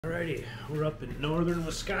Alrighty, we're up in northern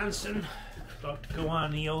Wisconsin, about to go on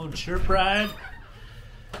the old Sherp ride.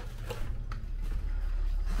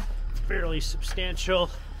 Fairly substantial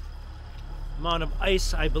amount of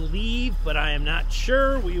ice, I believe, but I am not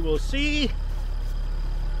sure. We will see. See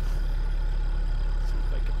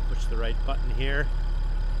if I can push the right button here.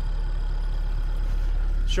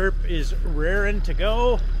 Sherp is raring to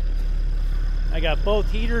go. I got both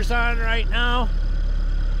heaters on right now.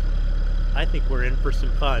 I think we're in for some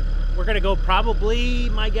fun. We're gonna go probably,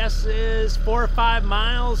 my guess is 4 or 5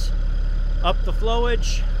 miles up the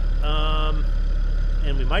flowage.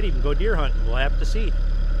 And we might even go deer hunting. We'll have to see.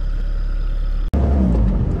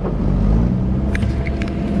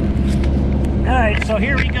 All right, so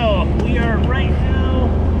here we go. We are right now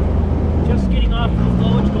just getting off the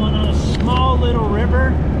flowage, going on a small little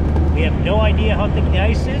river. We have no idea how thick the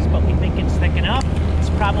ice is, but we think it's thick enough. It's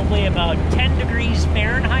probably about 10 degrees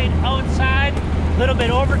Fahrenheit outside. A little bit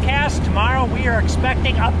overcast. Tomorrow we are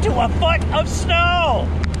expecting up to a foot of snow.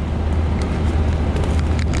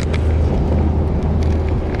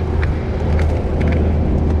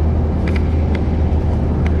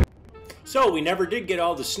 So we never did get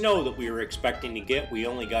all the snow that we were expecting to get. We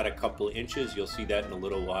only got a couple of inches. You'll see that in a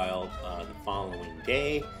little while the following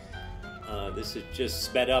day. This is just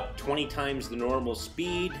sped up 20 times the normal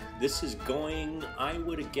speed. This is going, I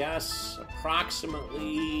would guess,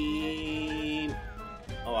 approximately,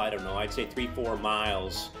 I don't know, I'd say 3-4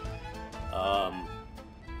 miles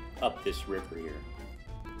up this river here.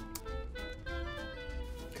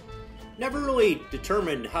 Never really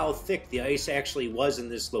determined how thick the ice actually was in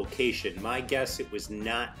this location. My guess it was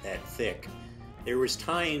not that thick. There was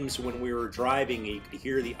times when we were driving and you could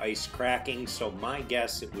hear the ice cracking, so my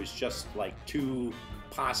guess it was just like 2,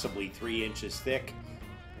 possibly 3 inches thick.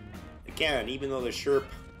 Again, even though the Sherp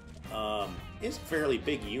is a fairly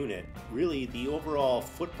big unit, really the overall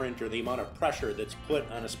footprint or the amount of pressure that's put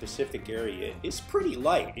on a specific area is pretty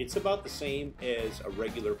light. It's about the same as a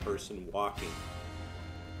regular person walking.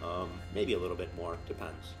 Maybe a little bit more,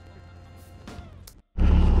 depends.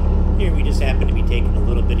 Here we just happen to be taking a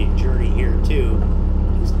little bit of journey here too.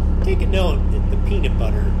 Just take a note that the peanut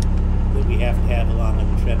butter that we have to have along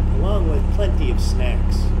on the trip, along with plenty of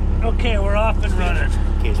snacks. Okay, we're off and running.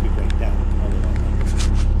 In case we break down.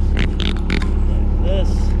 Like this.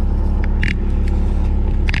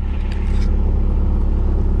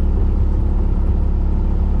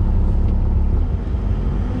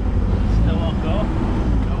 Still won't go?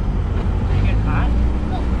 Nope. Are you getting hot?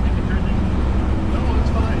 No. I can turn this. No, it's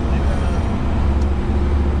fine.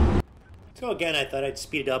 So again, I thought I'd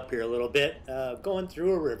speed it up here a little bit. Going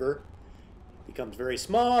through a river becomes very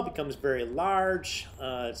small, becomes very large.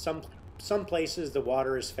 Some places the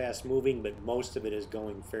water is fast moving, but most of it is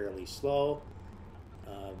going fairly slow.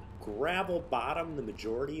 Gravel bottom, the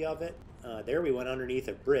majority of it. There we went underneath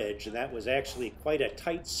a bridge, and that was actually quite a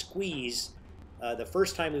tight squeeze. The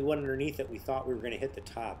first time we went underneath it, we thought we were going to hit the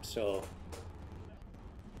top, so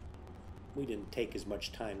we didn't take as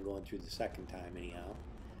much time going through the second time anyhow.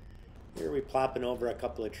 Here we're plopping over a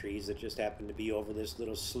couple of trees that just happen to be over this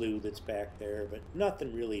little slough that's back there, but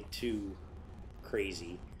nothing really too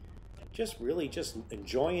crazy. Just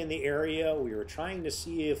enjoying the area. We were trying to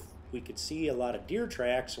see if we could see a lot of deer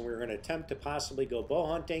tracks, and we were going to attempt to possibly go bow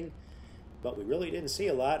hunting, but we really didn't see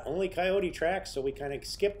a lot. Only coyote tracks, so we kind of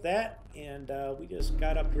skipped that, and we just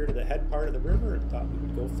got up here to the head part of the river and thought we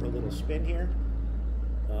would go for a little spin here.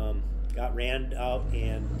 Got Rand out,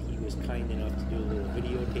 and he was kind enough to do a little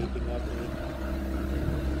videotaping of me.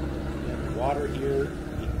 And the water here,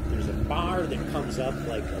 there's a bar that comes up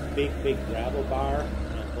like a big gravel bar,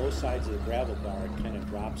 and on both sides of the gravel bar it kind of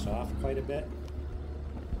drops off quite a bit.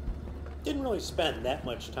 Didn't really spend that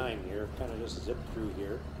much time here, kind of just zipped through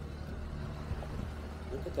here.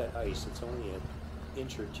 Look at that ice, it's only an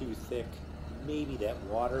inch or 2 thick. Maybe that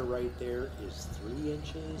water right there is 3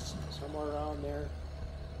 inches, somewhere around there.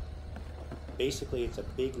 Basically, it's a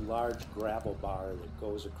big, large gravel bar that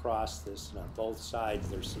goes across this, and on both sides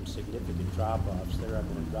there's some significant drop-offs. There I'm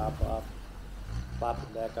going to drop off, plop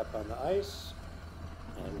it back up on the ice,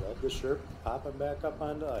 and love the Sherp, pop it back up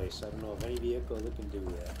on the ice. I don't know of any vehicle that can do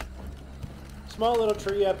that. Small little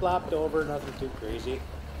tree I plopped over, nothing too crazy.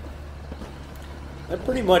 That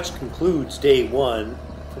pretty much concludes day one.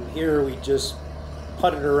 From here we just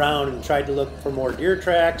putted around and tried to look for more deer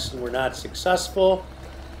tracks, and we're not successful.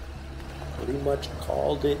 Pretty much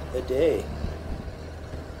called it a day.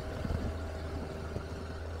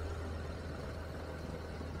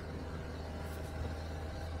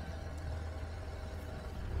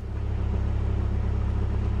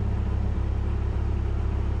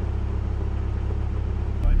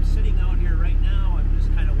 I'm sitting out here right now. I'm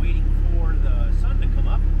just kind of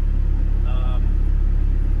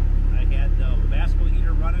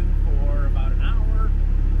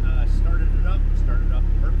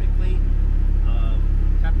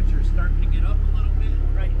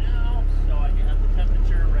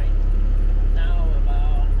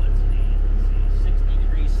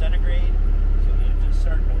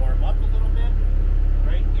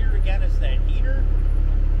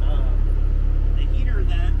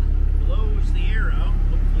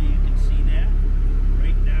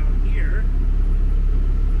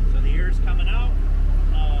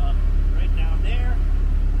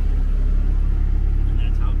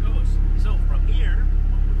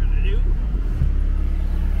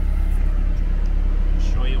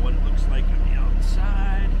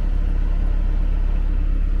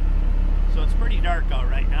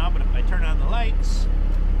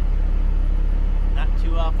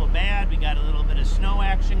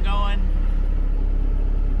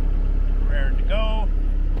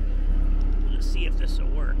this will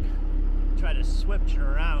work. Try to switch it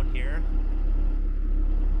around here.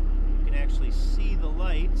 You can actually see the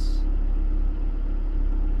lights.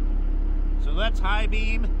 So that's high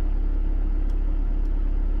beam,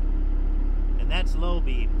 and that's low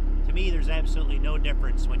beam. To me, there's absolutely no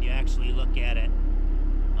difference when you actually look at it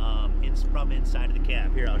from inside of the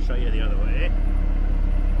cab. Here, I'll show you the other way.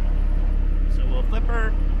 So we'll flip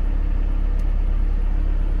her.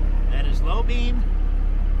 That is low beam.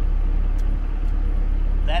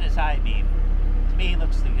 That is high beam. To me, it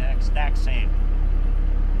looks the exact same.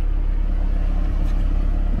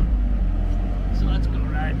 So let's go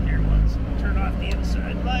right there once. Turn off the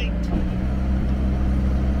inside light.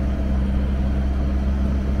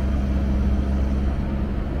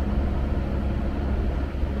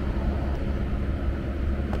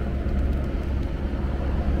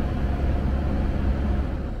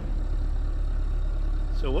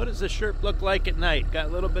 So what does the Sherp look like at night? Got a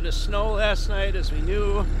little bit of snow last night, as we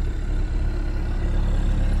knew.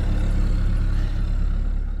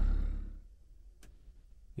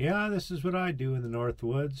 Yeah, this is what I do in the North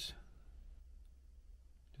Woods.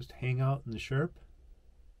 Just hang out in the Sherp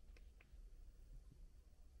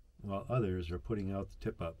while others are putting out the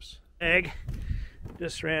tip-ups. Egg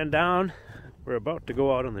just ran down. We're about to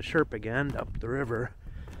go out on the Sherp again, up the river.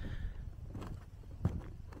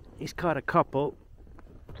 He's caught a couple.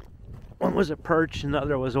 One was a perch,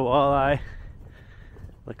 another was a walleye.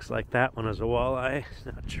 Looks like that one is a walleye.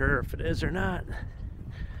 Not sure if it is or not.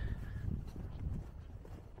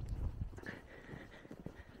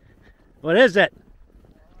 What is it?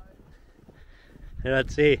 Here,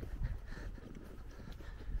 let's see.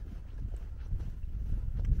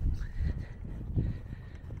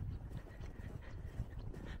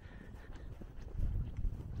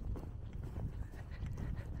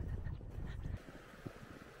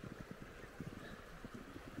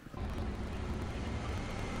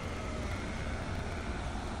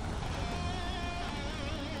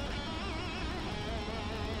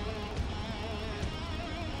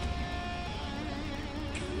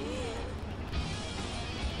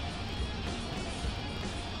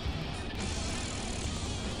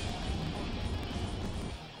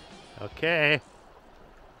 Okay.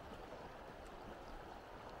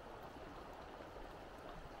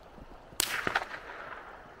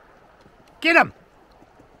 Get him!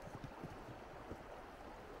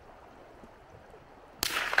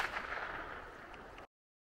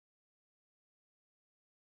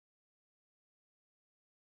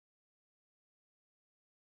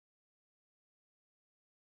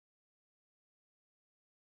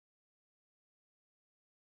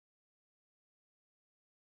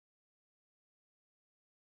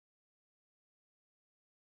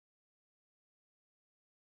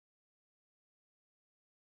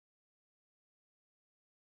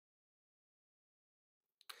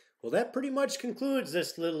 Well, that pretty much concludes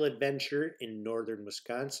this little adventure in northern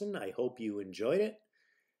Wisconsin. I hope you enjoyed it.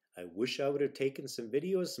 I wish I would have taken some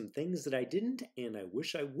videos, some things that I didn't, and I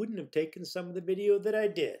wish I wouldn't have taken some of the video that I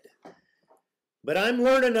did. But I'm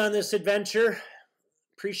learning on this adventure.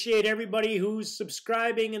 Appreciate everybody who's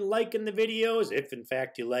subscribing and liking the videos, if in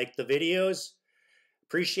fact you like the videos.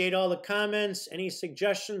 Appreciate all the comments, any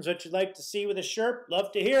suggestions, what you'd like to see with a Sherp.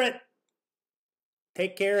 Love to hear it.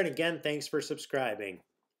 Take care, and again, thanks for subscribing.